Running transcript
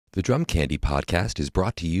The Drum Candy podcast is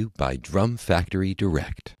brought to you by Drum Factory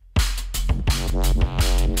Direct.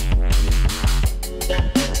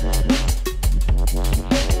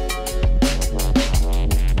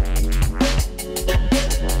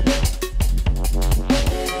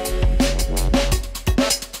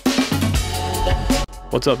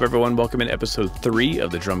 What's up, everyone? Welcome in episode 3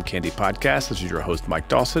 of the Drum Candy podcast. This is your host, Mike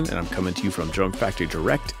Dawson, and I'm coming to you from Drum Factory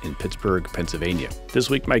Direct in Pittsburgh, Pennsylvania. This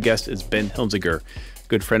week, my guest is Ben Hilzinger.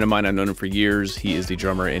 Good friend of mine. I've known him for years. He is the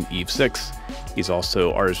drummer in Eve 6. He's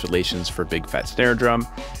also artist relations for Big Fat Snare Drum,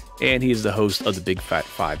 and he is the host of the Big Fat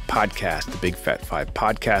 5 podcast. The Big Fat 5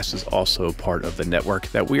 podcast is also part of the network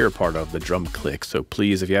that we are part of, the Drum Click. So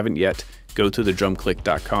please, if you haven't yet, go to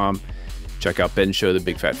thedrumclick.com. Check out Ben's show, The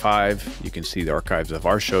Big Fat 5. You can see the archives of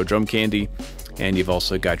our show, Drum Candy. And you've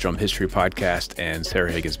also got Drum History Podcast and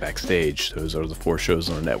Sarah Higgins Backstage. Those are the 4 shows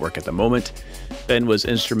on the network at the moment. Ben was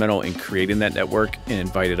instrumental in creating that network and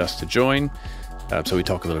invited us to join. So we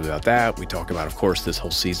talk a little bit about that. We talk about, of course, this whole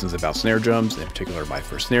season's about snare drums, in particular my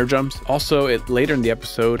first snare drums. Also, later in the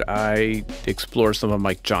episode, I explore some of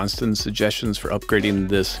Mike Johnston's suggestions for upgrading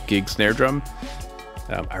this gig snare drum.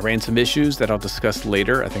 I ran some issues that I'll discuss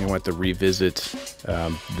later. I think I want to revisit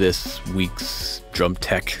this week's drum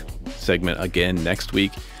tech segment again next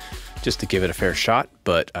week, just to give it a fair shot.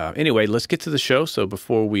 But anyway, let's get to the show. So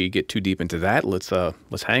before we get too deep into that, let's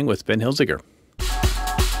hang with Ben Hilzinger.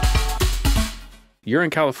 You're in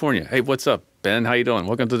California. Hey, what's up, Ben? How you doing?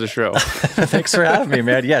 Welcome to the show. Thanks for having me,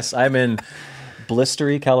 man. Yes, I'm in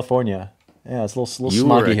blistery, California. Yeah, it's a little you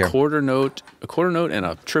smoggy were a here. quarter note and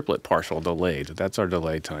a triplet partial delayed. That's our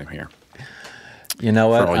delay time here. You know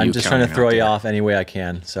what? I'm just trying to throw you off any way I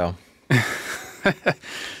can. So,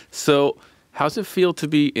 so how's it feel to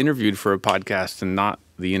be interviewed for a podcast and not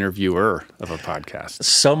the interviewer of a podcast?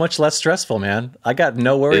 So much less stressful, man. I got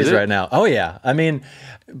no worries right now. Oh yeah, I mean,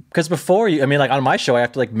 because before like on my show, I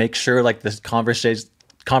have to make sure this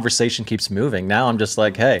conversation keeps moving. Now I'm just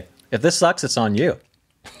like, hey, if this sucks, it's on you.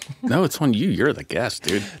 No, it's on you. You're the guest,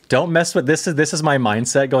 dude. Don't mess with this. This is my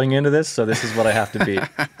mindset going into this, so this is what I have to be.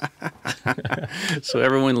 So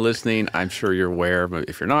everyone listening, I'm sure you're aware, but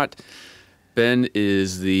if you're not, Ben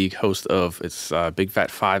is the host of Big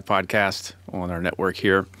Fat 5 podcast on our network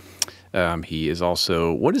here. He is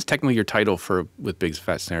also, what is technically your title with Big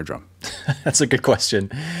Fat Snare Drum? That's a good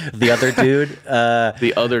question. The other dude?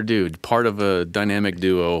 The other dude, part of a dynamic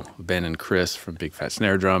duo, Ben and Chris from Big Fat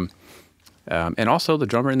Snare Drum. And also the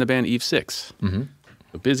drummer in the band Eve 6. Mm-hmm.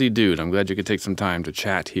 A busy dude. I'm glad you could take some time to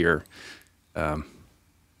chat here. So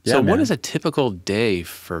what is a typical day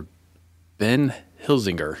for Ben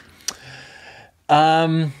Hilzinger?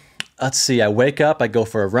 Let's see. I wake up, I go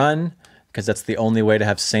for a run, because that's the only way to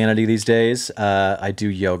have sanity these days. I do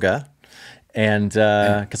yoga. And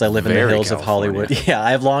because I live in the hills of Hollywood. Yeah,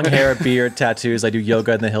 I have long hair, beard, tattoos. I do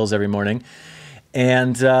yoga in the hills every morning.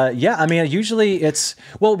 And yeah, I mean, usually it's,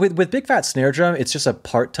 well, with Big Fat Snare Drum, it's just a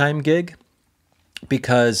part-time gig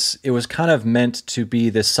because it was kind of meant to be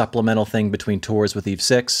this supplemental thing between tours with Eve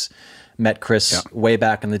 6. Met Chris way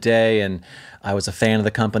back in the day, and I was a fan of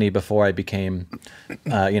the company before I became,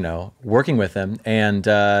 working with him. And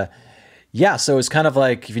yeah, so it's kind of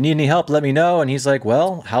like, if you need any help, let me know. And he's like,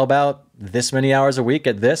 well, how about this many hours a week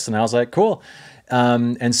at this? And I was like, cool.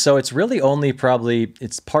 And so it's really only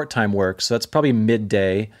it's part-time work. So it's probably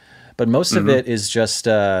midday, but most of it is just,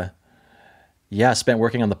 spent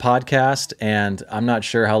working on the podcast. And I'm not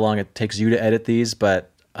sure how long it takes you to edit these,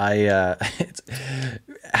 but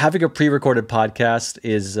having a pre-recorded podcast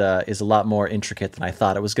is a lot more intricate than I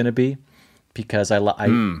thought it was going to be, because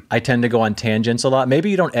I tend to go on tangents a lot. Maybe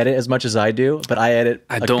you don't edit as much as I do, but I edit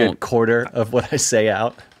a good quarter of what I say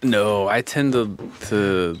out. No, I tend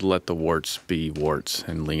to let the warts be warts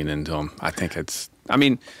and lean into them. I think if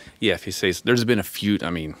you say, there's been a few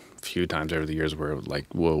times over the years where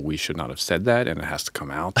we should not have said that and it has to come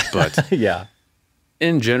out. But yeah.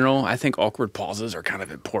 In general, I think awkward pauses are kind of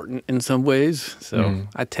important in some ways. So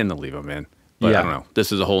I tend to leave them in. But I don't know.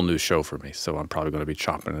 This is a whole new show for me, so I'm probably going to be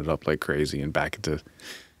chopping it up like crazy and back into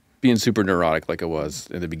being super neurotic like I was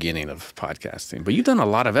in the beginning of podcasting. But you've done a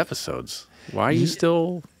lot of episodes. Why are you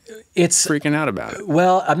still freaking out about it?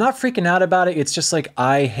 Well, I'm not freaking out about it. It's just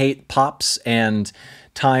I hate pops and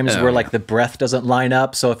times where the breath doesn't line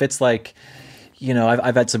up. So if it's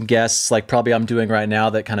I've had some guests probably I'm doing right now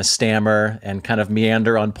that kind of stammer and kind of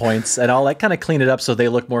meander on points, and I'll kind of clean it up so they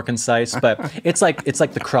look more concise. But it's like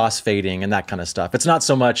the crossfading and that kind of stuff. It's not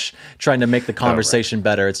so much trying to make the conversation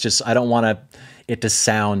better. It's just I don't want it to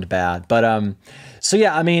sound bad. But so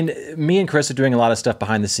yeah, I mean, me and Chris are doing a lot of stuff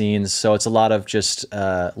behind the scenes, so it's a lot of just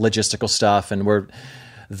logistical stuff, and we're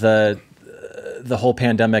the the whole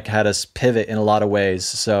pandemic had us pivot in a lot of ways.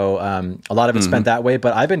 So a lot of it spent that way,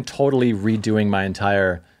 but I've been totally redoing my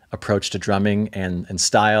entire approach to drumming and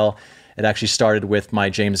style. It actually started with my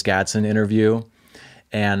James Gadsden interview,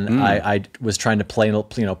 and I was trying to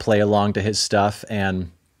play along to his stuff,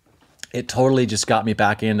 and it totally just got me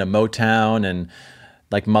back into Motown and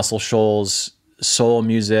like Muscle Shoals soul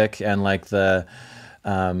music and like the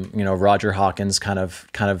Roger Hawkins kind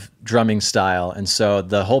of drumming style. And so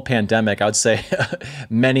the whole pandemic, I would say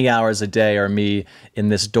many hours a day are me in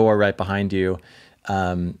this door right behind you,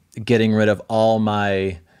 getting rid of all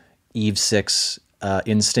my Eve 6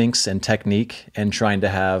 instincts and technique and trying to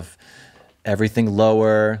have everything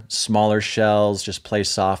lower, smaller shells, just play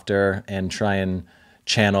softer and try and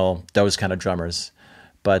channel those kind of drummers.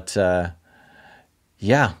 But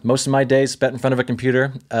yeah, most of my days spent in front of a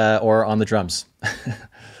computer or on the drums.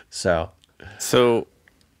 So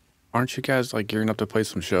aren't you guys like gearing up to play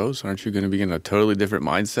some shows? Aren't you going to be in a totally different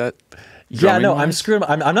mindset? Yeah, no, I'm screwed.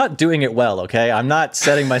 I'm not doing it well, okay? I'm not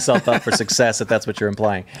setting myself up for success, if that's what you're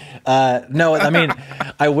implying. No, I mean,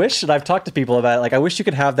 I wish, and I've talked to people about it, like I wish you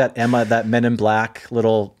could have that that Men in Black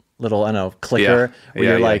little I don't know, clicker where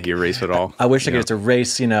you're like, you erase it all. I wish I could just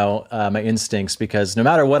erase, my instincts, because no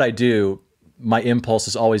matter what I do, my impulse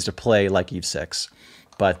is always to play like Eve 6.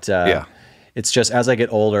 But it's just as I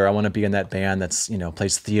get older, I want to be in that band that's,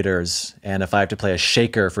 plays theaters. And if I have to play a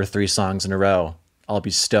shaker for 3 songs in a row, I'll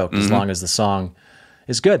be stoked as long as the song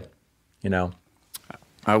is good,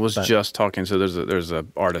 I was just talking, so there's a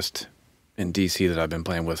artist in DC that I've been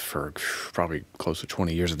playing with for probably close to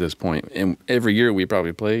 20 years at this point. And every year we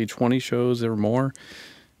probably play 20 shows or more.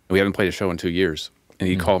 We haven't played a show in 2 years. And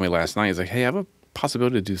he called me last night. He's like, hey, I have a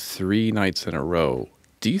possibility to do 3 nights in a row.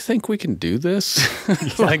 Do you think we can do this?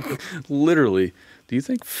 Like, literally, do you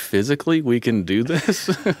think physically we can do this?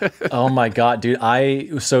 Oh my God, dude.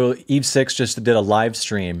 So Eve 6 just did a live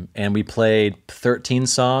stream and we played 13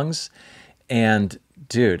 songs. And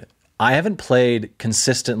dude, I haven't played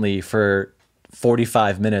consistently for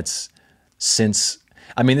 45 minutes since,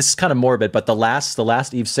 I mean, this is kind of morbid, but the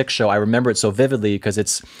last Eve 6 show, I remember it so vividly because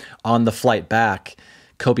it's on the flight back.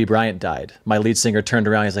 Kobe Bryant died. My lead singer turned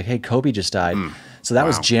around. He's like, hey, Kobe just died. So that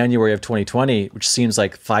was January of 2020, which seems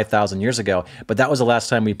like 5,000 years ago. But that was the last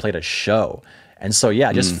time we played a show. And so,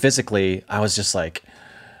 yeah, just physically, I was just like,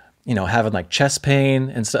 having like chest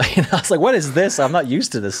pain and stuff. I was like, what is this? I'm not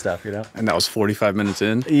used to this stuff, And that was 45 minutes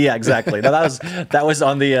in? Yeah, exactly. No, that was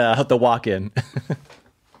on the walk-in.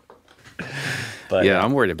 But yeah,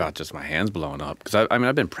 I'm worried about just my hands blowing up because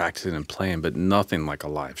I've been practicing and playing, but nothing like a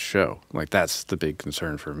live show. Like that's the big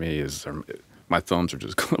concern for me is my thumbs are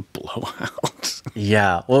just going to blow out.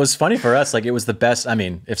 Yeah, well, it was funny for us. Like it was the best. I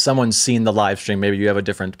mean, if someone's seen the live stream, maybe you have a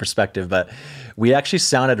different perspective. But we actually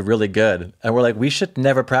sounded really good, and we're like, we should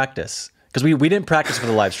never practice because we didn't practice for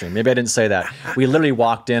the live stream. Maybe I didn't say that. We literally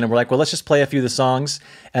walked in and we're like, well, let's just play a few of the songs,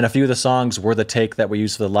 and a few of the songs were the take that we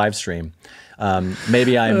used for the live stream.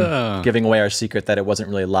 Maybe I'm giving away our secret that it wasn't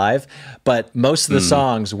really live, but most of the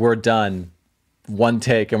songs were done one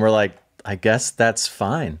take, and we're like, I guess that's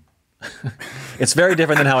fine. It's very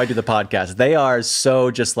different than how I do the podcast. They are so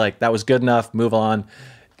just like, that was good enough, move on,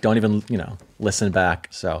 don't even, listen back.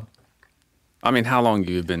 So, I mean, how long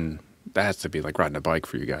you've been, that has to be like riding a bike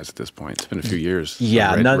for you guys at this point. It's been a few years.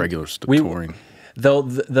 Yeah. Regular touring. Though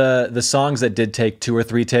the songs that did take 2 or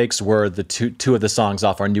 3 takes were the two of the songs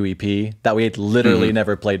off our new EP that we had literally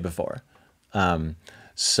never played before.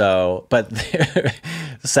 So, but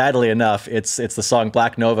sadly enough, it's the song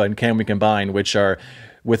Black Nova and Can We Combine, which are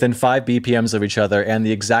within 5 BPMs of each other and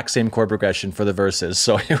the exact same chord progression for the verses.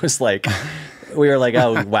 So it was like, we were like,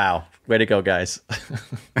 oh, wow, way to go, guys.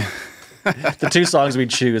 The 2 songs we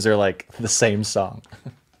choose are like the same song.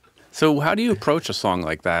 So how do you approach a song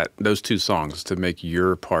like that, those 2 songs, to make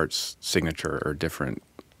your parts signature or different?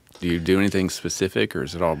 Do you do anything specific, or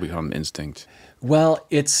does it all become instinct? Well,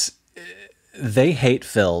 they hate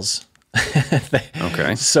fills.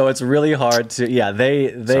 Okay. So it's really hard to,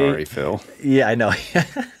 they Sorry, Phil. Yeah, I know.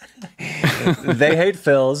 They hate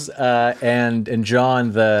fills, and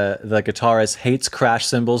John, the guitarist, hates crash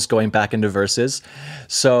cymbals going back into verses.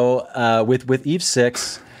 So with Eve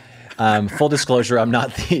 6, full disclosure, I'm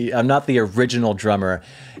not the original drummer,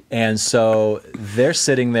 and so they're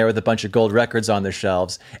sitting there with a bunch of gold records on their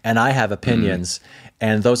shelves, and I have opinions,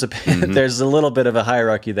 and those there's a little bit of a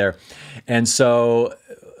hierarchy there, and so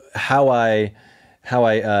how I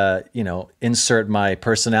insert my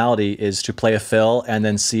personality is to play a fill and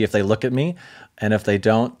then see if they look at me, and if they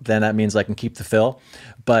don't, then that means I can keep the fill.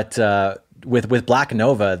 But with Black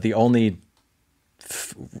Nova, the only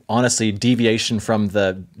honestly deviation from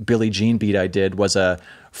the Billie Jean beat I did was a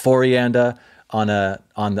 4-ianda on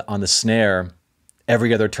the snare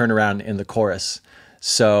every other turnaround in the chorus.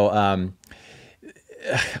 So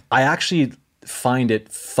I actually find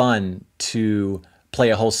it fun to play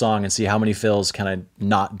a whole song and see how many fills can I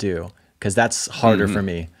not do, because that's harder for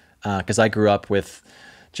me, because I grew up with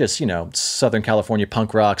just, you know, Southern California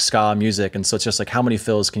punk rock, ska music, and so it's just like, how many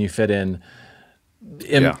fills can you fit in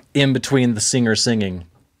in between the singer singing?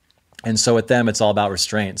 And so with them, it's all about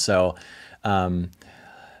restraint. So I'd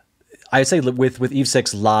say with Eve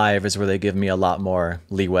 6 live is where they give me a lot more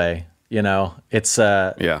leeway. You know, it's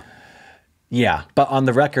yeah. But on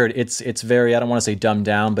the record, it's very, I don't want to say dumbed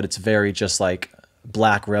down, but it's very just like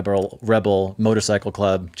black rebel motorcycle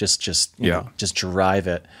club. Just you know, just drive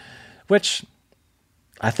it, which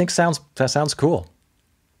I think sounds cool.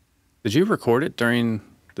 Did you record it during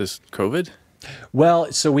this COVID?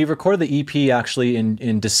 Well, so we recorded the EP actually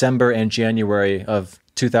in December and January of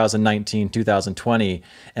 2019, 2020,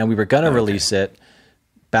 and we were going to release it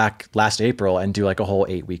back last April and do like a whole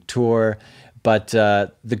 8-week tour. But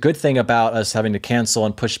the good thing about us having to cancel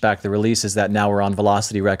and push back the release is that now we're on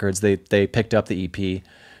Velocity Records. They picked up the EP.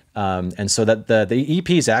 And so that the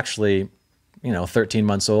EP is actually, you know, 13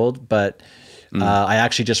 months old, but I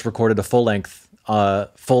actually just recorded a full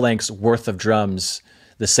length's worth of drums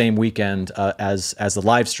the same weekend as the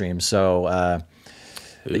live stream. So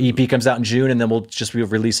the EP comes out in June, and then we'll just be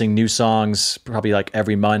releasing new songs probably like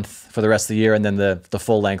every month for the rest of the year, and then the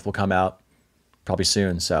full length will come out probably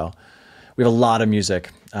soon. So we have a lot of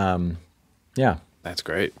music. Yeah. That's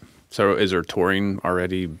great. So is there touring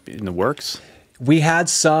already in the works? We had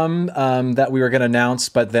some that we were going to announce,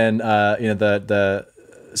 but then you know, the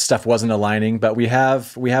stuff wasn't aligning. But we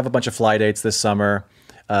have a bunch of fly dates this summer.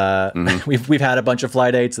 We've had a bunch of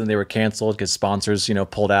fly dates and they were canceled because sponsors, you know,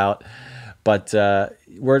 pulled out. But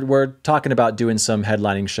we're talking about doing some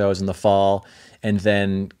headlining shows in the fall, and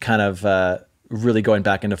then kind of really going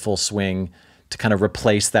back into full swing to kind of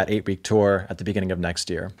replace that 8-week tour at the beginning of next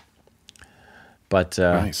year. But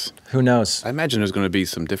nice. Who knows? I imagine there's going to be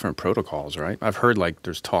some different protocols, right? I've heard like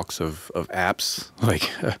there's talks of apps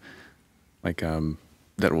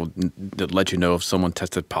that let you know if someone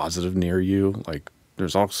tested positive near you. Like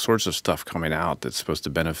there's all sorts of stuff coming out that's supposed to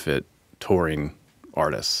benefit touring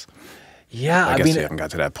artists. Yeah, I guess we haven't got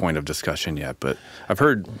to that point of discussion yet, but I've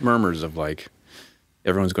heard murmurs of like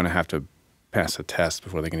everyone's going to have to pass a test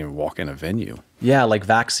before they can even walk in a venue. Yeah, like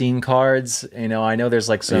vaccine cards. You know, I know there's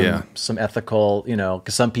like some ethical, you know,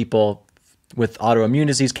 because some people with autoimmune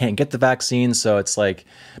disease can't get the vaccine, so it's like,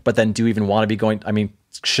 but then do you even want to be going? I mean,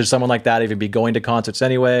 should someone like that even be going to concerts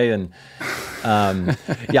anyway? And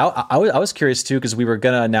yeah, I was curious too, because we were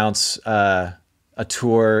going to announce a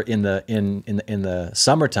tour in the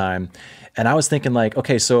summertime, and I was thinking like,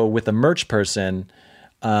 okay, so with a merch person,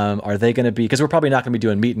 are they going to be, because we're probably not going to be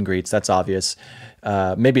doing meet and greets, that's obvious.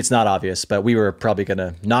 Maybe it's not obvious, but we were probably going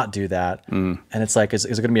to not do that. And it's like, is it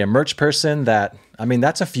going to be a merch person that, I mean,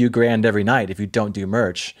 that's a few grand every night if you don't do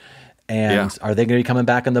merch. And are they going to be coming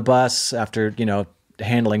back on the bus after, you know,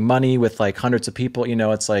 handling money with like hundreds of people? You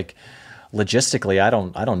know, it's like logistically, I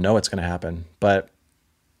don't know what's going to happen, but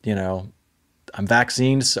you know, I'm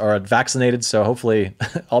vaccinated, so hopefully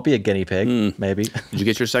I'll be a guinea pig, maybe. Did you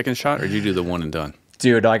get your second shot, or did you do the one and done?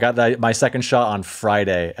 Dude, I got my second shot on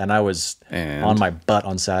Friday, and I was on my butt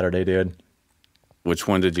on Saturday, dude. Which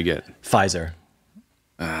one did you get? Pfizer.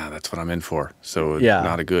 That's what I'm in for. So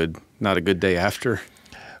not a good day after.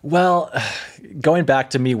 Well, going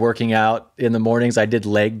back to me working out in the mornings, I did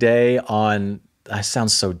leg day on. I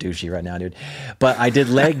sound so douchey right now, dude. But I did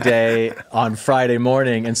leg day on Friday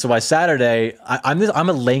morning, and so by Saturday, I'm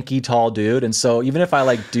a lanky, tall dude, and so even if I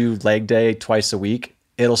like do leg day twice a week,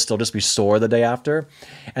 it'll still just be sore the day after.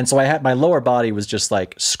 And so I had my lower body was just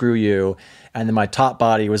like, screw you, and then my top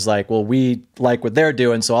body was like, well, we like what they're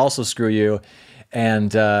doing, so also screw you.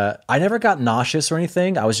 And I never got nauseous or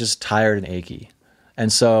anything. I was just tired and achy,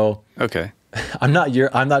 and so I'm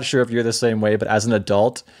not sure if you're the same way, but as an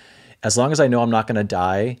adult, as long as I know I'm not going to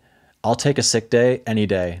die, I'll take a sick day any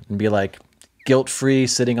day and be like guilt-free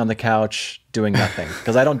sitting on the couch doing nothing,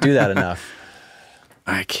 because I don't do that enough.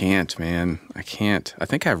 I can't, man. I can't. I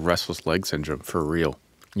think I have restless leg syndrome for real.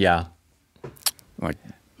 Yeah. Like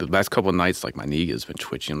the last couple of nights, like my knee has been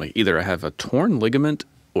twitching. Like either I have a torn ligament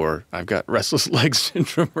or I've got restless leg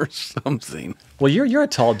syndrome or something. Well, you're a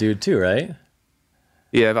tall dude too, right?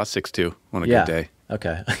 Yeah, about 6'2" on a good day.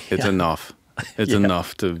 Okay. It's enough. It's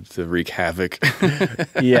enough to wreak havoc.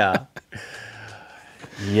 Yeah.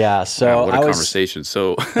 Yeah. So what a conversation.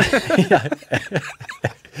 So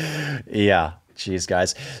yeah. Jeez,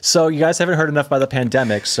 guys. So you guys haven't heard enough about the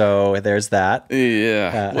pandemic, so there's that.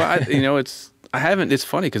 Yeah. Well, I haven't. It's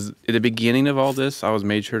funny because at the beginning of all this, I was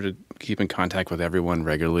made sure to keep in contact with everyone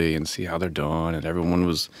regularly and see how they're doing, and everyone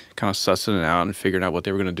was kind of sussing it out and figuring out what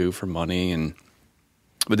they were going to do for money. And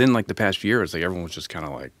but then like the past year, it's like everyone was just kind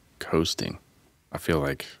of like coasting. I feel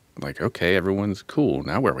like okay, everyone's cool.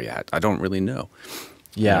 Now where are we at? I don't really know.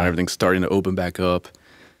 Yeah, you know, everything's starting to open back up.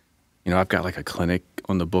 You know, I've got like a clinic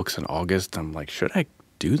on the books in August. I'm like, should I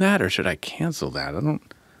do that or should I cancel that?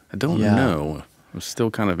 I don't know. I'm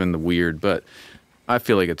still kind of in the weird, but I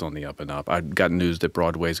feel like it's on the up and up. I got news that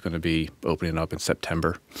Broadway's going to be opening up in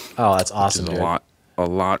September. Oh, that's awesome! Which is a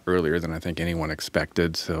lot earlier than I think anyone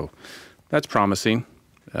expected. So that's promising.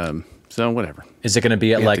 So whatever. Is it going to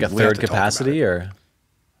be at like a third capacity or?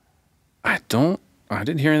 I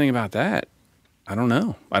didn't hear anything about that. I don't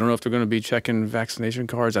know. I don't know if they're going to be checking vaccination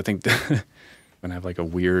cards. I think they're going to have like a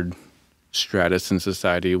weird stratus in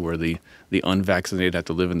society where the unvaccinated have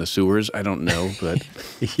to live in the sewers. I don't know, but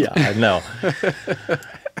yeah, I know.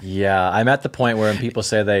 Yeah, I'm at the point where when people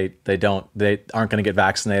say they aren't going to get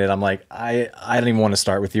vaccinated, I'm like, I don't even want to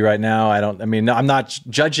start with you right now. I mean, no, I'm not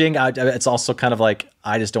judging. It's also kind of like,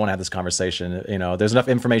 I just don't want to have this conversation. You know, there's enough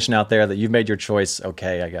information out there that you've made your choice.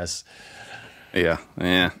 Okay, I guess. Yeah.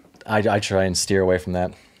 I try and steer away from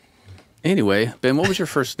that. Anyway, Ben, what was your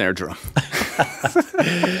first snare drum?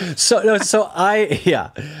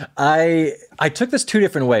 I took this two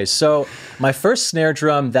different ways. So my first snare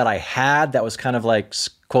drum that I had that was kind of like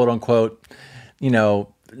quote unquote, you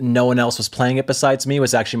know, no one else was playing it besides me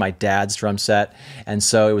was actually my dad's drum set. And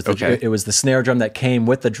so it was it was the snare drum that came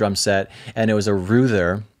with the drum set, and it was a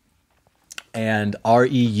Reuther, and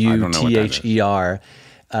Reuther.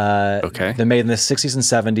 They're made in the 60s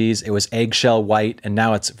and 70s. It was eggshell white, and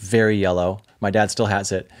now it's very yellow. My dad still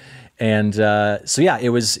has it. And so yeah, it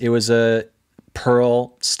was a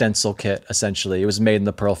pearl stencil kit, essentially. It was made in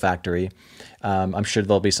the Pearl factory. I'm sure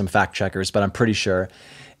there'll be some fact checkers, but I'm pretty sure.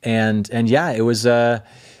 And yeah, it was a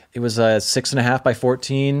 6.5 by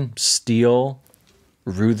 14 steel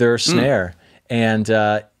Reuther snare. And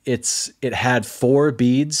it had 4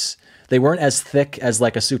 beads. They weren't as thick as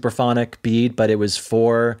like a superphonic bead, but it was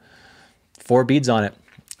four beads on it.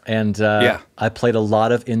 And I played a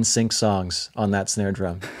lot of NSYNC songs on that snare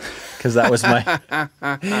drum because that was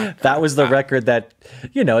that was the record that,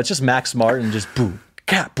 you know, it's just Max Martin, just boo,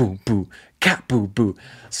 cat boo, boo, cat boo, boo.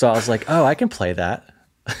 So I was like, oh, I can play that.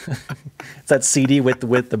 It's that CD with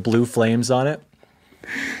the blue flames on it.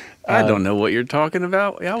 I don't know what you're talking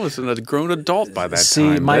about. I was a grown adult by that time.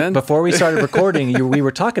 See, Mike, before we started recording, we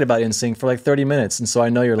were talking about NSYNC for like 30 minutes, and so I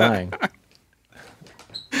know you're lying.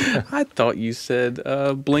 I thought you said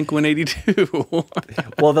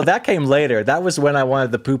Blink-182. Well, that came later. That was when I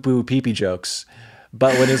wanted the poo-poo pee-pee jokes.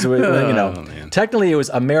 But when you know, technically it was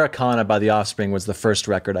Americana by The Offspring was the first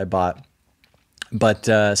record I bought. But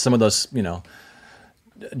some of those, you know,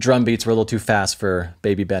 drum beats were a little too fast for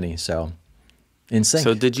Baby Benny, so... NSYNC.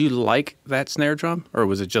 So did you like that snare drum, or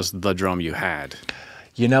was it just the drum you had?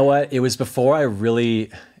 You know what? It was before I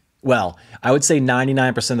really... Well, I would say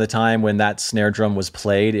 99% of the time when that snare drum was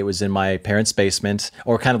played, it was in my parents' basement,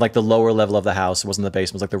 or kind of like the lower level of the house. It wasn't the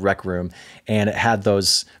basement, it was like the rec room. And it had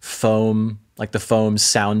those foam, like the foam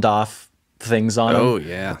sound off things on them. Oh,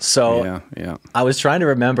 yeah. So I was trying to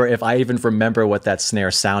remember if I even remember what that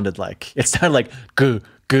snare sounded like. It sounded like goo,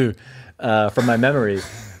 goo, from my memory.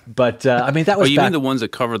 But I mean, that was. Oh, you mean the ones that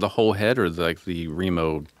cover the whole head, or like the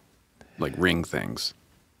Remo, like ring things?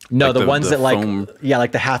 No, like the ones that foam...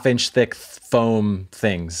 like the 1/2-inch thick foam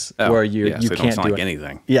things where you so can't don't do like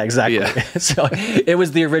anything. Yeah, exactly. Yeah. So it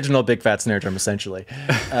was the original big fat snare drum, essentially.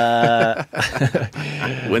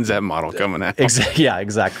 When's that model coming out? Yeah,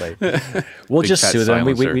 exactly. We'll just sue them.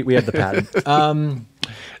 We have the patent.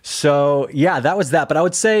 So yeah, that was that. But I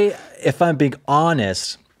would say, if I'm being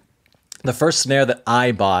honest, the first snare that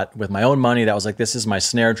I bought with my own money that was like, this is my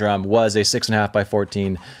snare drum, was a 6.5 by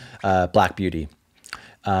 14 Black Beauty.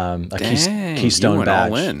 Keystone you went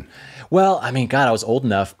badge. all in. Well, I mean, God, I was old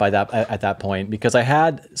enough at that point, because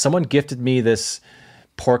someone gifted me this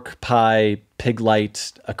pork pie pig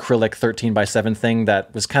light acrylic 13 by 7 thing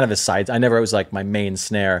that was kind of a side. It was like my main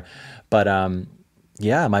snare, but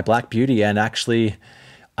yeah, my Black Beauty. And actually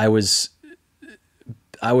I was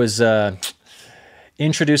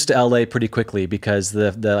introduced to LA pretty quickly, because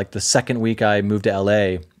the second week I moved to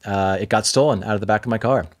LA, it got stolen out of the back of my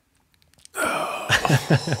car.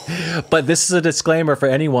 But this is a disclaimer for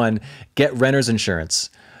anyone: get renter's insurance,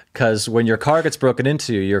 because when your car gets broken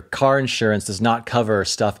into, your car insurance does not cover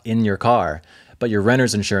stuff in your car, but your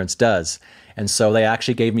renter's insurance does. And so they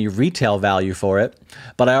actually gave me retail value for it.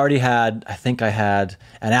 But I already had, I think I had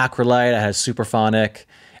an Acrolite, I had a Superphonic,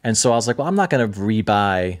 and so I was like, well, I'm not going to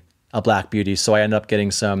rebuy a Black Beauty. So I ended up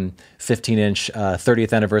getting some 15-inch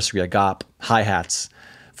 30th anniversary Agop hi-hats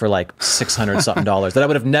for like $600 something that I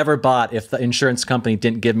would have never bought if the insurance company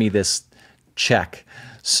didn't give me this check.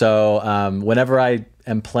 So whenever I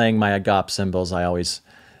am playing my Agop cymbals, I always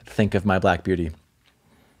think of my Black Beauty.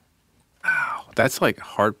 Wow, that's like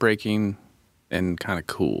heartbreaking and kind of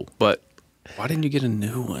cool. But why didn't you get a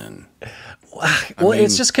new one? Well,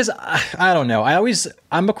 it's just because I don't know.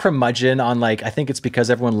 I'm a curmudgeon on like, I think it's because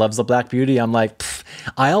everyone loves the Black Beauty. I'm like,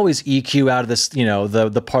 I always EQ out of this, you know,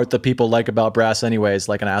 the part that people like about brass anyways,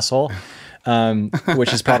 like an asshole,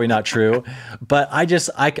 which is probably not true. But I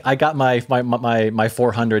got my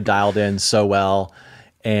 400 dialed in so well.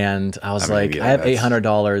 And I was like, I have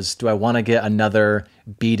 $800. Do I want to get another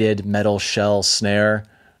beaded metal shell snare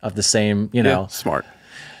of the same, you know? Yeah, smart.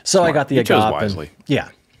 So smart. I got the You Agop. chose wisely. Yeah.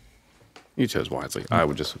 You chose wisely. I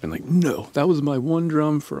would just have been like, no, that was my one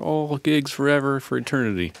drum for all gigs forever, for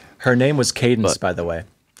eternity. Her name was Cadence, by the way.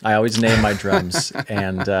 I always name my drums.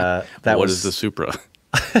 And What is the Supra?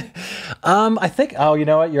 I think, oh, you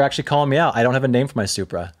know what? You're actually calling me out. I don't have a name for my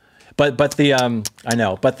Supra. But the I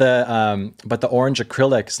know, but the orange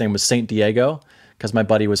acrylic's name was Saint Diego because my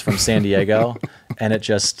buddy was from San Diego, and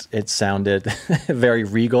it sounded very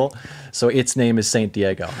regal. So its name is Saint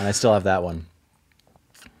Diego, and I still have that one.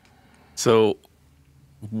 So,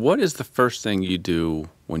 what is the first thing you do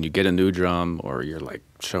when you get a new drum, or you're like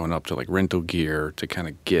showing up to like rental gear to kind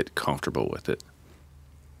of get comfortable with it?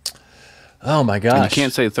 Oh my gosh! And you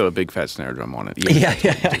can't say throw a big fat snare drum on it. Yeah.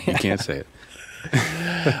 You can't say it.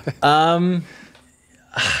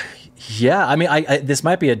 Yeah, I mean, I this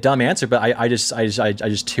might be a dumb answer, but I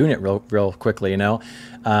just tune it real quickly, you know.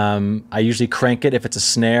 I usually crank it if it's a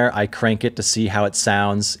snare. I crank it to see how it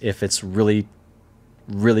sounds if it's really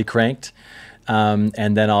cranked,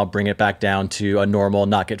 and then I'll bring it back down to a normal,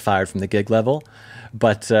 not get fired from the gig level.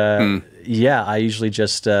 But yeah, I usually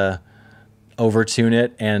just overtune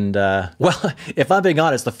it, and well, if I'm being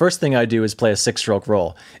honest, the first thing I do is play a 6-stroke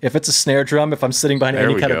roll. If it's a snare drum, if I'm sitting behind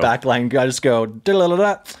any kind of backline, I just go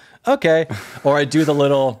da-da-da-da, okay, or I do the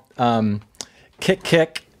little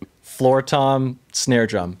kick floor tom snare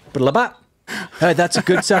drum. Ba-da-ba. Hey, that's a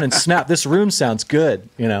good sound, and snap, this room sounds good,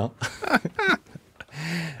 you know.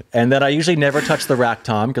 And then I usually never touch the rack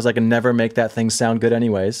tom because I can never make that thing sound good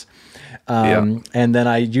anyways. And then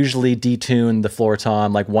I usually detune the floor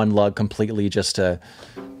tom, like one lug completely, just a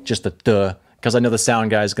duh, because I know the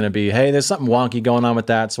sound guy is going to be, hey, there's something wonky going on with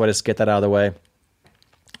that, so I just get that out of the way.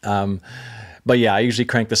 But yeah, I usually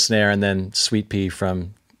crank the snare, and then Sweet Pea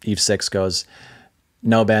from Eve 6 goes,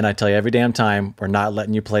 no, Ben, I tell you every damn time, we're not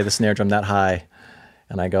letting you play the snare drum that high.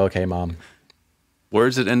 And I go, okay, Mom. Where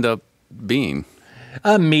does it end up being?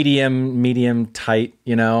 Medium tight,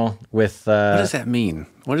 you know, with... What does that mean?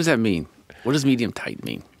 What does that mean? What does medium tight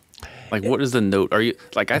mean? Like, what is the note? Are you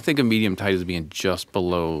like, I think of medium tight as being just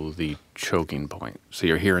below the choking point. So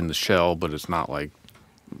you're hearing the shell, but it's not like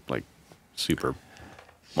super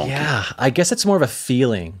wonky. Yeah, I guess it's more of a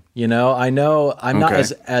feeling, you know? I know I'm not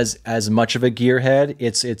as much of a gearhead.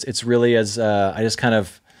 It's really as, I just kind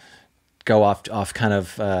of go off kind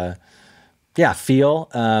of... yeah, feel.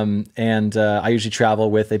 And I usually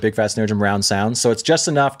travel with a big fat snare drum round sound. So it's just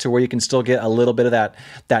enough to where you can still get a little bit of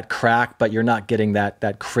that crack, but you're not getting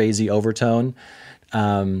that crazy overtone.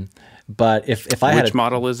 But if I had... Which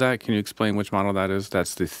model is that? Can you explain which model that is?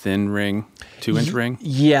 That's the thin ring, 2-inch ring?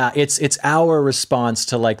 Yeah, it's our response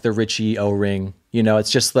to like the Ritchie O-ring. You know,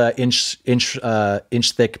 it's just the inch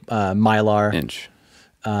thick Mylar. Inch.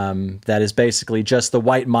 That is basically just the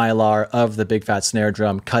white Mylar of the big fat snare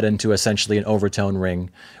drum cut into essentially an overtone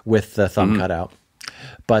ring with the thumb cut out.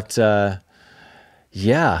 But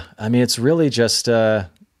yeah, I mean, it's really just a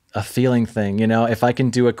feeling thing, you know. If I can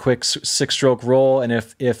do a quick 6-stroke roll, and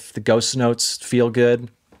if the ghost notes feel good,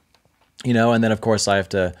 you know, and then of course I have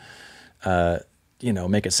to you know,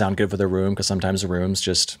 make it sound good for the room, because sometimes the rooms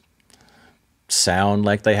just sound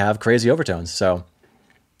like they have crazy overtones. So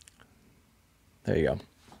there you go.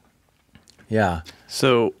 Yeah.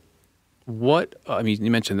 So what, I mean,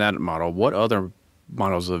 you mentioned that model. What other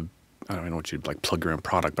models of, I don't know what you'd like plug your own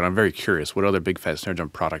product, but I'm very curious. What other big fat snare drum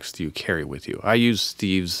products do you carry with you? I use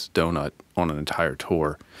Steve's Donut on an entire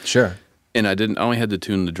tour. Sure. And I only had to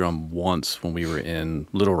tune the drum once when we were in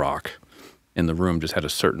Little Rock, and the room just had a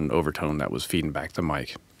certain overtone that was feeding back the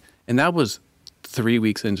mic. And that was 3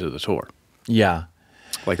 weeks into the tour. Yeah.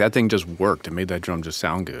 Like, that thing just worked. It made that drum just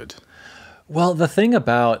sound good. Well, the thing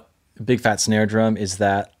about big fat snare drum is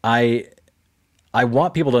that I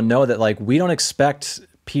want people to know that, like, we don't expect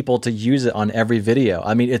people to use it on every video.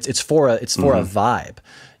 I mean, it's for a vibe,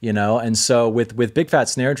 you know? And so with big fat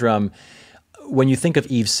snare drum, when you think of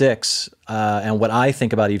Eve 6, and what I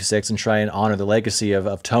think about Eve 6 and try and honor the legacy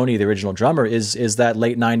of Tony, the original drummer, is that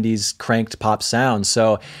late 90s cranked pop sound.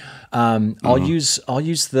 So I'll use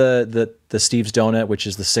the Steve's Donut, which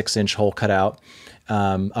is the 6-inch hole cutout.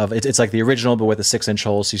 It's like the original, but with a 6-inch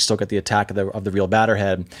hole, so you still get the attack of the real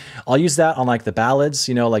Batterhead. I'll use that on like the ballads,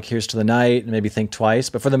 you know, like Here's to the Night, and maybe Think Twice.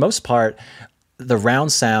 But for the most part, the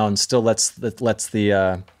round sound still lets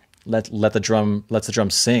the drum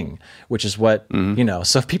sing, which is what you know.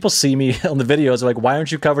 So if people see me on the videos, they're like, "Why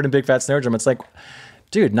aren't you covered in big fat snare drum?" It's like,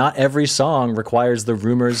 dude, not every song requires the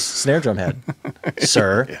Rumors snare drum head,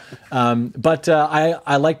 sir. Yeah. But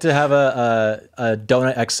I like to have a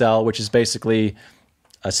Donut XL, which is basically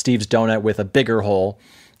a Steve's Donut with a bigger hole.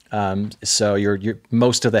 So your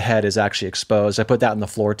most of the head is actually exposed. I put that in the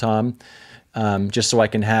floor tom, just so I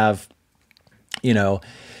can have, you know,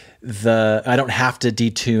 I don't have to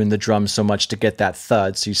detune the drum so much to get that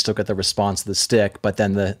thud. So you still get the response of the stick, but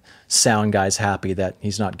then the sound guy's happy that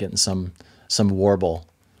he's not getting some warble.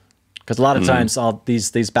 Because a lot of times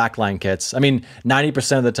these backline kits, I mean,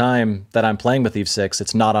 90% of the time that I'm playing with Eve 6,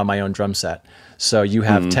 it's not on my own drum set. So you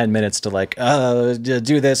have 10 minutes to like,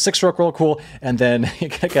 do this 6-stroke roll, cool. And then you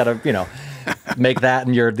gotta, you know, make that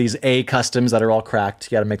and these A customs that are all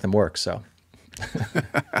cracked. You gotta make them work, so.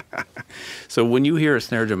 So when you hear a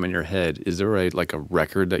snare drum in your head, is there like a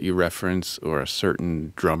record that you reference or a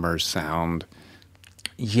certain drummer's sound?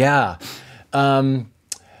 Yeah.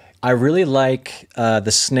 I really like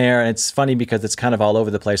the snare, and it's funny because it's kind of all over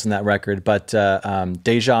the place on that record, but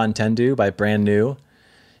Deja Entendu by Brand New.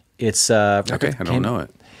 It's okay, I don't know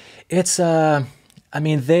it. It's I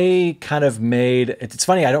mean, they kind of made it's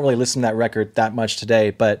funny, I don't really listen to that record that much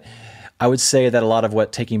today, but I would say that a lot of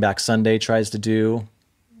what Taking Back Sunday tries to do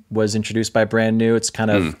was introduced by Brand New. It's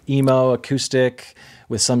kind of emo, acoustic,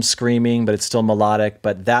 with some screaming, but it's still melodic.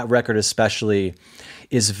 But that record especially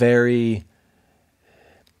is very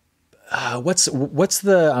what's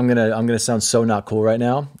the I'm gonna sound so not cool right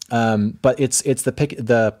now, but it's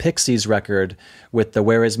the Pixies record with the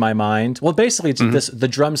Where Is My Mind. Well, basically it's the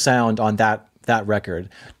drum sound on that record,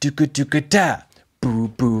 dooka da boo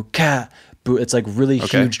boo cat boo. It's like really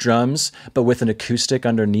huge drums, but with an acoustic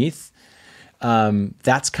underneath.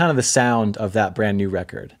 That's kind of the sound of that Brand New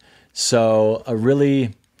record. So a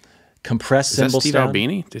really compressed cymbal sound. Steve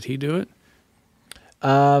Albini? Did he do it?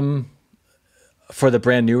 For the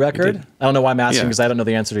Brand New record? I don't know why I'm asking because I don't know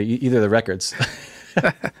the answer to either of the records.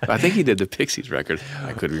 I think he did the Pixies record.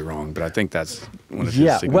 I could be wrong, but I think that's one of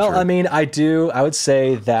his signature. Well, I mean, I would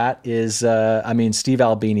say that is, I mean, Steve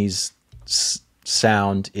Albini's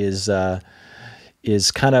sound is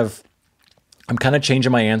kind of, I'm kind of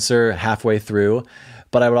changing my answer halfway through,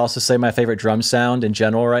 but I would also say my favorite drum sound in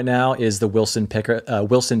general right now is the Wilson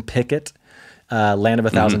Pickett, Land of a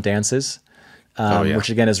Thousand Dances. Which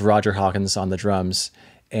again is Roger Hawkins on the drums,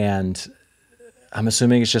 and I'm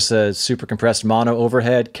assuming it's just a super compressed mono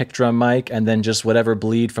overhead kick drum mic, and then just whatever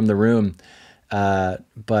bleed from the room.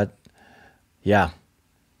 But yeah,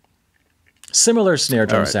 similar snare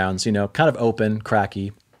drum sounds, you know, kind of open,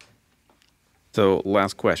 cracky. So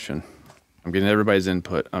last question, I'm getting everybody's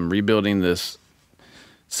input. I'm rebuilding this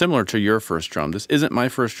similar to your first drum. This isn't my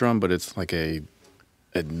first drum, but it's like a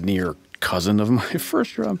near cousin of my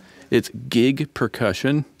first drum. It's Gig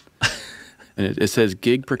Percussion, and it says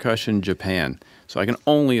Gig Percussion Japan. So I can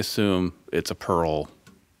only assume it's a Pearl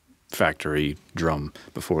factory drum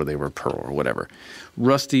before they were Pearl or whatever.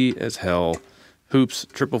 Rusty as hell. Hoops,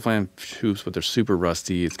 triple flange hoops, but they're super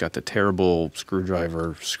rusty. It's got the terrible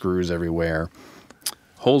screwdriver screws everywhere.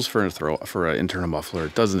 Holes for an internal muffler.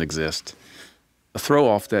 It doesn't exist. A throw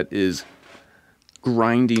off that is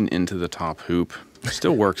grinding into the top hoop.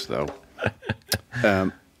 Still works though.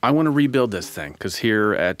 I want to rebuild this thing because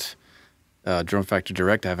here at Drum Factory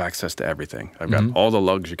Direct, I have access to everything. I've got all the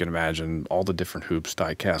lugs you can imagine, all the different hoops,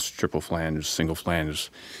 die cast, triple flange, single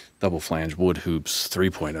flange, double flange, wood hoops,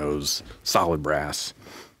 3.0s, solid brass,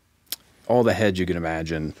 all the heads you can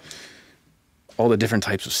imagine, all the different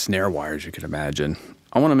types of snare wires you can imagine.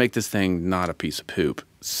 I want to make this thing not a piece of poop.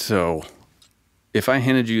 So if I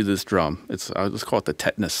handed you this drum, let's call it the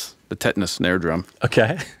tetanus snare drum.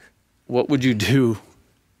 Okay. What would you do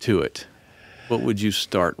to it? What would you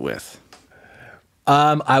start with?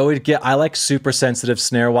 I like super sensitive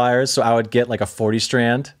snare wires, so I would get like a 40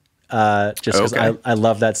 strand, just because I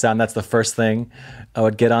love that sound. That's the first thing I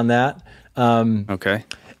would get on that. Okay.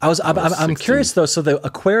 I'm curious though. So the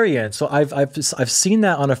Aquarian, so I've seen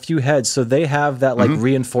that on a few heads. So they have that like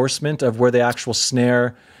reinforcement of where the actual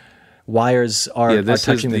snare wires are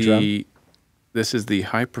touching the drum. This is the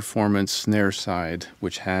high performance snare side,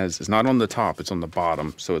 which it's not on the top, it's on the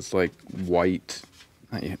bottom. So it's like white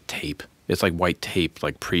tape. It's like white tape,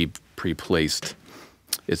 like pre-placed.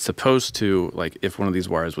 It's supposed to, like, if one of these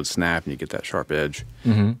wires would snap and you get that sharp edge,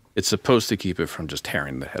 it's supposed to keep it from just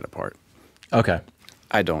tearing the head apart. Okay.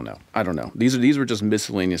 I don't know. These were just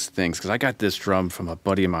miscellaneous things, because I got this drum from a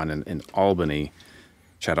buddy of mine in Albany.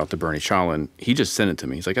 Shout out to Bernie Challen. He just sent it to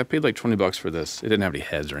me. He's like, I paid like $20 for this. It didn't have any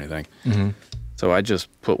heads or anything. So I just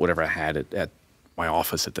put whatever I had at my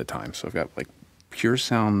office at the time. So I've got like Pure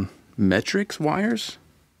Sound Metrics wires.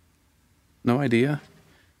 No idea.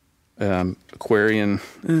 Aquarian,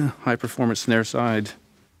 high performance snare side,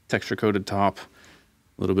 texture coated top,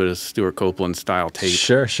 a little bit of Stuart Copeland style tape.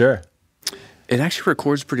 Sure. It actually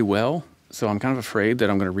records pretty well, so I'm kind of afraid that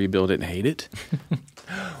I'm going to rebuild it and hate it.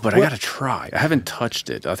 But I got to try. I haven't touched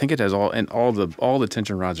it. I think it has all the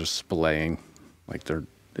tension rods are splaying, like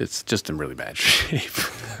it's just in really bad shape.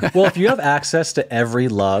 Well, if you have access to every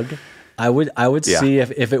lug, I would see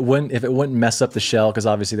if it wouldn't mess up the shell, because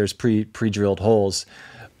obviously there's pre-drilled holes.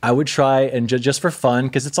 I would try, and just for fun,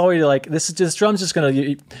 because it's already like, this drum's just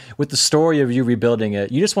gonna, with the story of you rebuilding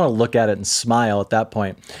it, you just want to look at it and smile at that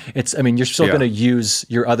point. You're still gonna use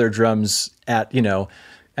your other drums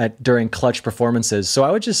during clutch performances. So I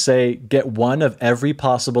would just say, get one of every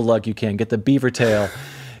possible lug you can. Get the beaver tail,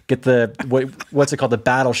 get the what's it called, the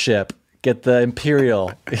battleship. Get the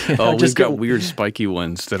Imperial. We've got weird spiky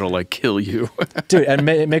ones that'll like kill you. Dude, and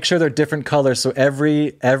make sure they're different colors. So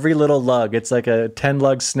every little lug, it's like a 10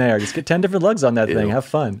 lug snare. Just get 10 different lugs on that thing. Have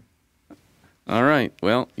fun. All right.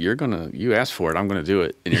 Well, you asked for it. I'm gonna do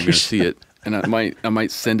it, and you're gonna see it. And I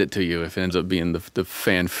might send it to you if it ends up being the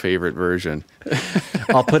fan favorite version.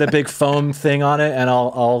 I'll put a big foam thing on it, and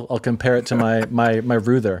I'll compare it to my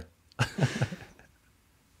Ruther.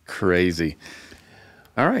 Crazy.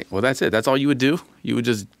 All right. Well, that's it. That's all you would do? You would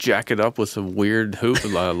just jack it up with some weird hoop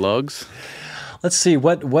lugs? Let's see.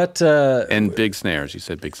 And big snares. You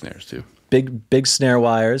said big snares, too. Big snare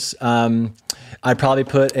wires. I'd probably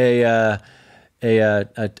put a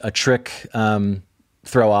trick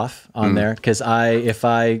throw off on there, because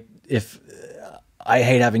I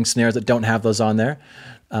hate having snares that don't have those on there.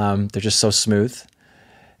 They're just so smooth.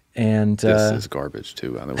 And this is garbage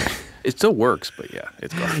too, by the way. It still works, but yeah,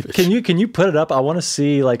 it's garbage. Can you put it up? I want to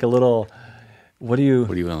see like a little. What do you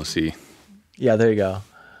want to see? Yeah, there you go.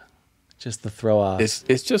 Just the throw off.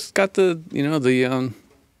 It's just got the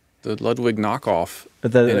Ludwig knockoff.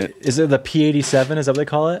 Is it the P87? Is that what they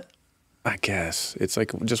call it? I guess it's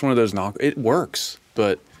like just one of those It works,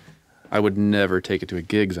 but I would never take it to a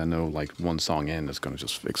gig, 'cause I know like one song in, it's going to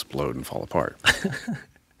just explode and fall apart.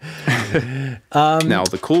 Now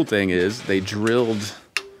the cool thing is they drilled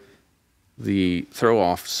the throw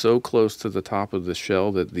off so close to the top of the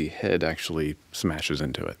shell that the head actually smashes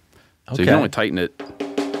into it. Okay. So you can only tighten it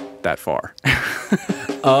that far.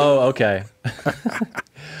 Oh, okay.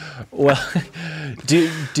 Well, do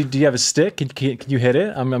you have a stick? Can you hit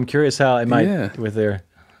it? I'm curious how it might with their.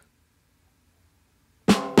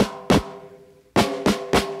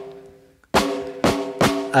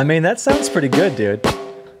 I mean, that sounds pretty good, dude.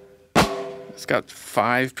 It's got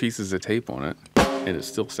 5 pieces of tape on it, and it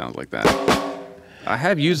still sounds like that. I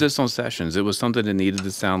have used this on sessions. It was something that needed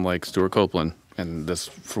to sound like Stuart Copeland, and this,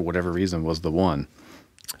 for whatever reason, was the one.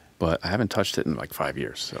 But I haven't touched it in like 5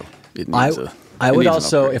 years, so it needs I would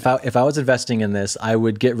also, if I was investing in this, I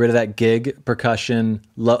would get rid of that gig percussion,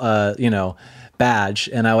 badge,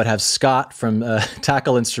 and I would have Scott from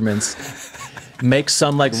Tackle Instruments make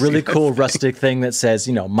some like really cool rustic thing that says,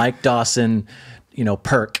 Mike Dawson,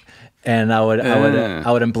 perk. And I would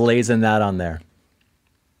emblazon that on there.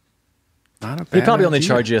 Not a bad He'd probably only idea.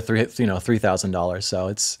 charge you $3,000, so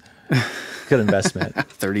it's a good investment.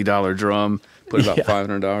 $30 drum, put about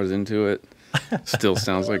 $500 into it. Still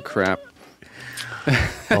sounds like crap.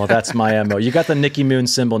 Well, that's my MO. You got the Nicky Moon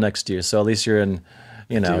symbol next to you, so at least you're in.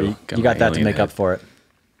 You got that to make up for it.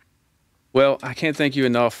 Well, I can't thank you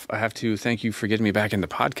enough. I have to thank you for getting me back into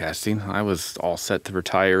podcasting. I was all set to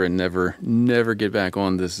retire and never get back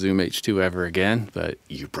on this Zoom H2 ever again, but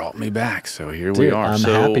you brought me back, so here we are. I'm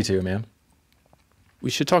happy to, man. We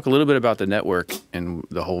should talk a little bit about the network and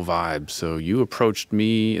the whole vibe. So you approached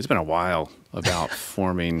me, it's been a while, about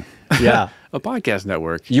forming a podcast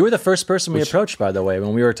network. You were the first person we approached, by the way,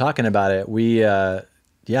 when we were talking about it.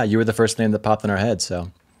 You were the first name that popped in our head,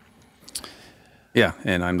 so. Yeah,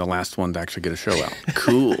 and I'm the last one to actually get a show out.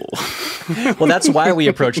 Cool. Well, that's why we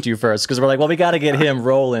approached you first, because we're like, well, we got to get him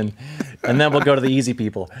rolling, and then we'll go to the easy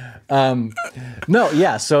people. So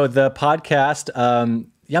the podcast,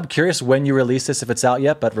 I'm curious when you release this, if it's out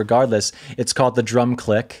yet, but regardless, it's called The Drum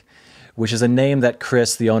Click. which is a name that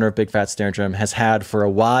Chris, the owner of Big Fat Snare Drum, has had for a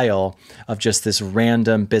while, of just this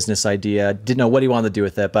random business idea. Didn't know what he wanted to do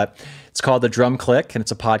with it, but it's called the Drum Click, and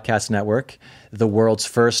it's a podcast network, the world's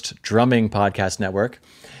first drumming podcast network.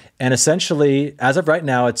 And essentially, as of right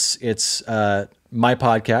now, it's my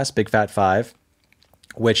podcast, Big Fat 5,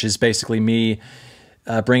 which is basically me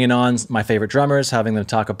bringing on my favorite drummers, having them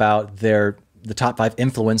talk about the top 5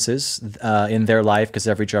 influences in their life, because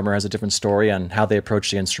every drummer has a different story on how they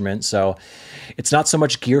approach the instrument. So it's not so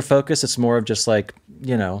much gear focus, it's more of just like,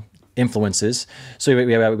 you know, influences. So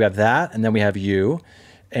we have that, and then we have you,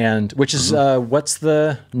 and which is what's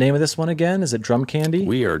the name of this one again? Is it Drum Candy?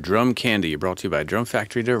 We are Drum Candy, brought to you by Drum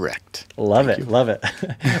Factory Direct. Love it.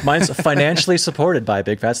 Mine's financially supported by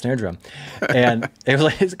Big Fat Snare Drum, and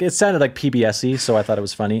it sounded like PBS-y, so I thought it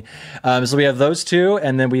was funny. So we have those two,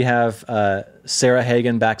 and then we have Sarah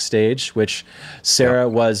Hagen backstage, which Sarah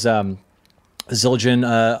was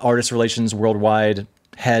Zildjian Artist Relations Worldwide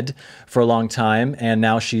head for a long time, and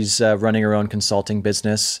now she's running her own consulting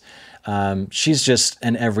business. She's just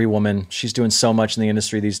an every woman. She's doing so much in the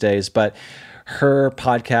industry these days, but her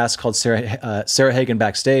podcast called Sarah Hagen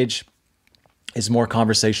Backstage is more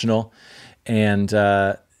conversational. And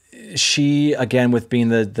she, again, with being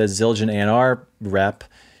the Zildjian A&R rep,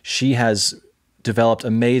 she has developed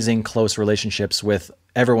amazing close relationships with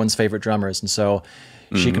everyone's favorite drummers. And so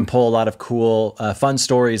she can pull a lot of cool, fun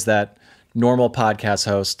stories that normal podcast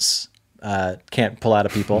hosts can't pull out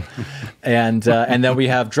of people. And then we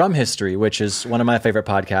have Drum History, which is one of my favorite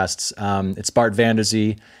podcasts. It's Bart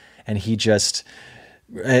Vanderzee, and he just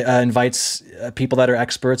invites people that are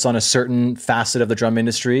experts on a certain facet of the drum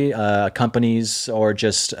industry, companies, or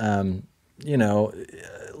just you know,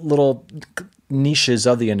 little niches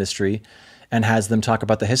of the industry, and has them talk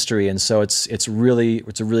about the history. And so it's a really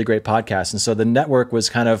great podcast. And so the network was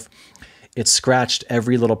kind of, it scratched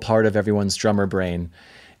every little part of everyone's drummer brain.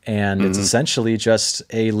 And it's essentially just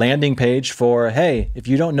a landing page for, hey, if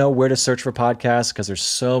you don't know where to search for podcasts, because there's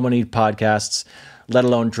so many podcasts, let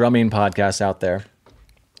alone drumming podcasts out there,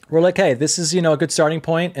 we're like, hey, this is, you know, a good starting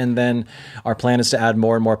point. And then our plan is to add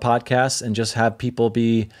more and more podcasts and just have people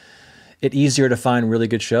be it easier to find really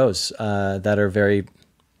good shows that are very,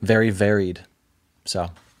 very varied. So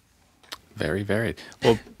very varied.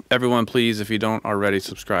 Well, everyone, please, if you don't already,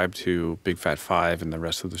 subscribe to Big Fat 5 and the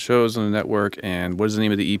rest of the shows on the network. And what is the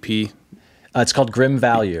name of the EP? It's called Grim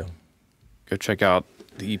Value. Go check out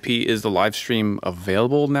the EP. Is the live stream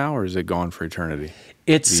available now, or is it gone for eternity?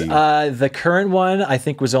 It's the current one, I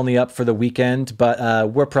think, was only up for the weekend,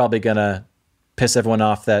 but we're probably going to piss everyone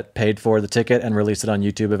off that paid for the ticket and release it on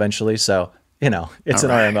YouTube eventually. So, you know, it's an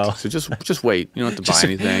RMO. So just wait. You don't have to buy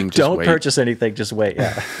anything. Just don't wait. Purchase anything. Just wait.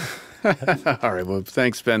 Yeah. All right. Well,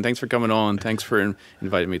 thanks, Ben. Thanks for coming on. Thanks for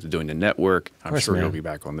inviting me to doing the network. I'm sure you'll be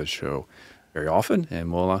back on this show very often,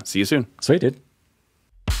 and we'll see you soon. Sweet, dude.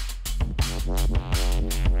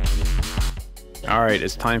 All right.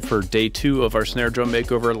 It's time for day 2 of our snare drum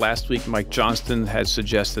makeover. Last week, Mike Johnston had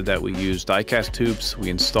suggested that we use die-cast tubes. We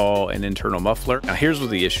install an internal muffler. Now, here's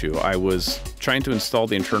the issue. I was trying to install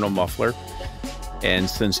the internal muffler, and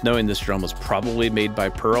since knowing this drum was probably made by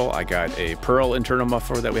Pearl, I got a Pearl internal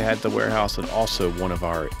muffler that we had at the warehouse, and also one of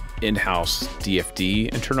our in-house DFD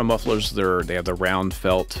internal mufflers. They have the round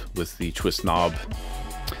felt with the twist knob.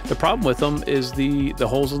 The problem with them is the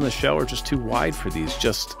holes in the shell are just too wide for these.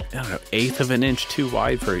 Just, I don't know, 1/8 of an inch too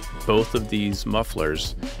wide for both of these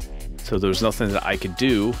mufflers. So there's nothing that I could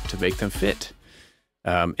do to make them fit.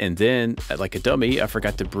 And then, like a dummy, I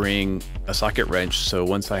forgot to bring a socket wrench. So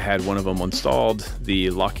once I had one of them installed, the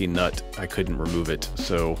locking nut, I couldn't remove it.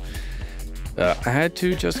 So I had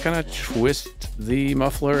to just kind of twist the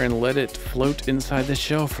muffler and let it float inside the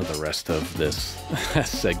shell for the rest of this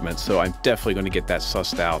segment. So I'm definitely going to get that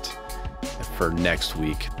sussed out for next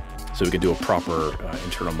week, so we can do a proper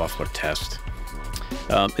internal muffler test.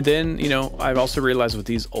 And then, you know, I've also realized with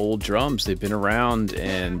these old drums, they've been around,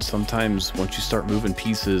 and sometimes once you start moving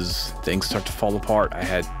pieces, things start to fall apart. I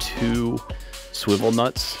had 2 swivel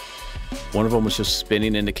nuts. One of them was just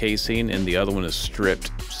spinning in the casing, and the other one is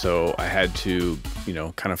stripped. So I had to, you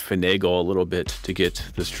know, kind of finagle a little bit to get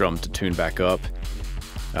this drum to tune back up.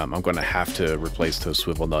 I'm going to have to replace those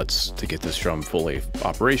swivel nuts to get this drum fully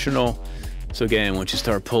operational. So again, once you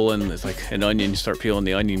start pulling, it's like an onion. You start peeling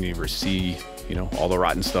the onion, you never see, you know, all the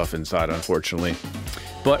rotten stuff inside, unfortunately.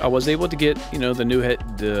 But I was able to get, you know, the new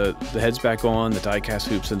the heads back on, the die-cast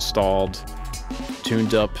hoops installed,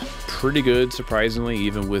 tuned up pretty good, surprisingly.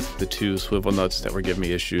 Even with the 2 swivel nuts that were giving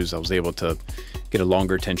me issues, I was able to get a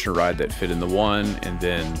longer tension rod that fit in the one, and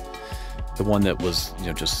then the one that was, you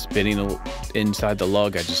know, just spinning inside the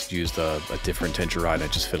lug, I just used a different tension rod.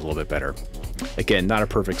 It just fit a little bit better. Again, not a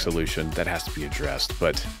perfect solution. That has to be addressed.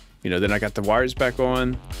 But, you know, then I got the wires back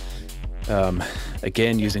on.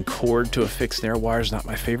 Again, using cord to affix snare wire is not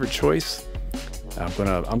my favorite choice. I'm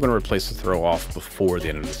gonna replace the throw off before the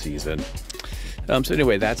end of the season. So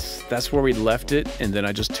anyway, that's where we left it, and then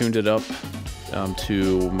I just tuned it up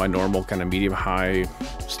to my normal kind of medium high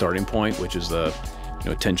starting point, which is the, you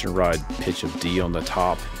know, tension rod pitch of D on the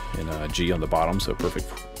top and G on the bottom, so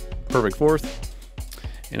perfect fourth.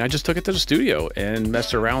 And I just took it to the studio and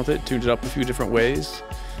messed around with it, tuned it up a few different ways.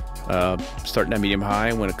 Starting at medium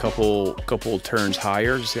high, went a couple turns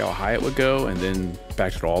higher to see how high it would go, and then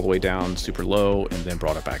backed it all the way down super low, and then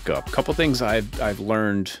brought it back up. A couple things I've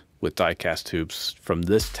learned with die-cast tubes from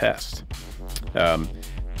this test.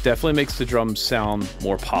 Definitely makes the drum sound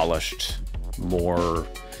more polished, more,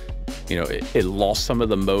 you know, it lost some of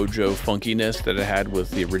the mojo funkiness that it had with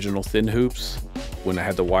the original thin hoops when I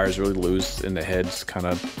had the wires really loose and the heads kind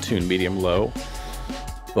of tuned medium low.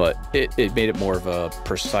 But it made it more of a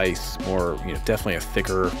precise, more, you know, definitely a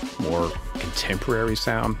thicker, more contemporary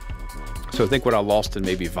sound. So I think what I lost in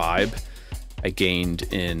maybe vibe, I gained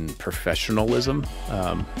in professionalism,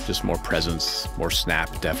 just more presence, more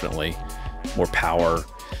snap, definitely, more power,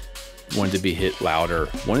 wanted to be hit louder,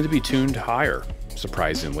 wanted to be tuned higher,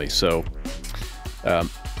 surprisingly. So I'm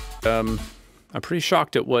pretty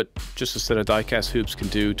shocked at what just a set of die-cast hoops can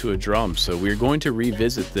do to a drum. So we're going to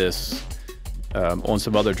revisit this on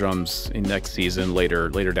some other drums in next season, later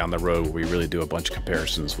down the road, where we really do a bunch of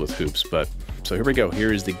comparisons with hoops. But so here we go.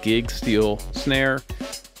 Here is the gig steel snare,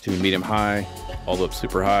 tuned medium high, all the way up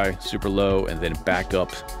super high, super low, and then back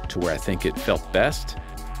up to where I think it felt best,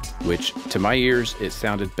 which to my ears, it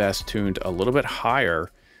sounded best tuned a little bit higher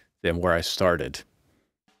than where I started.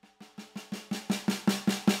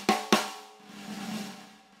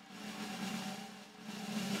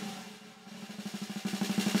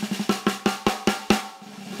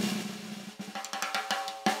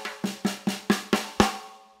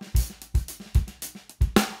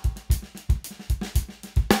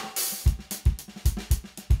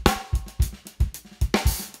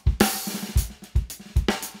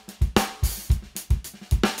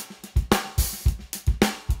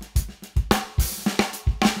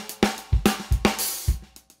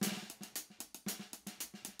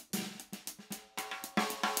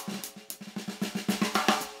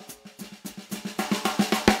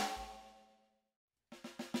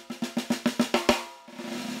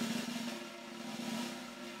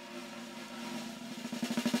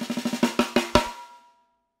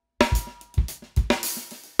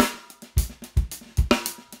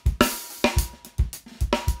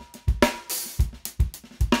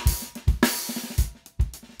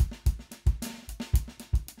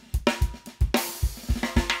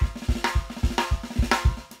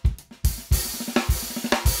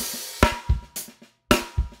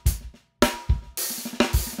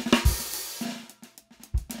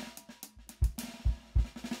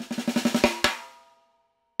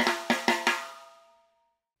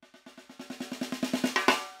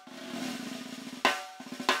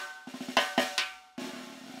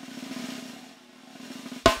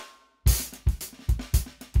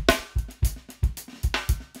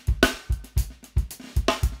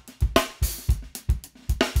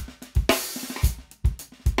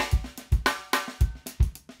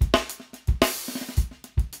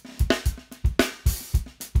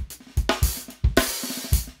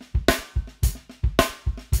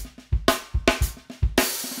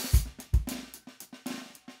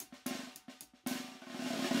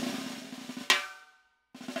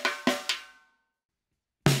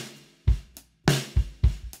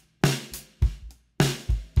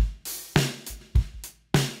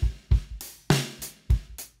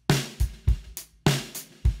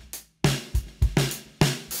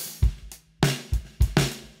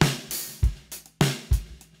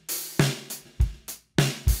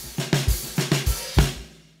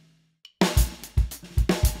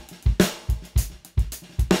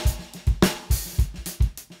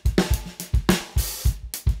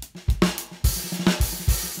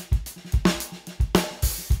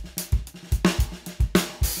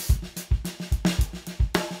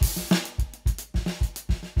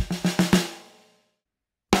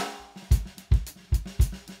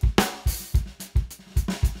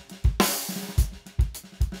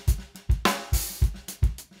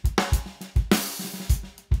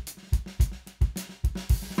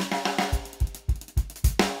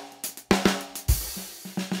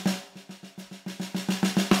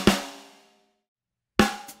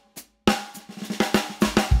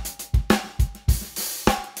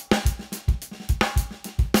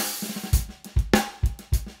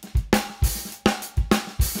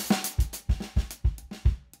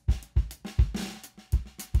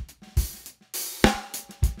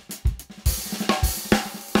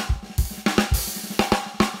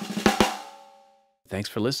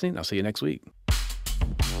 for listening. I'll see you next week.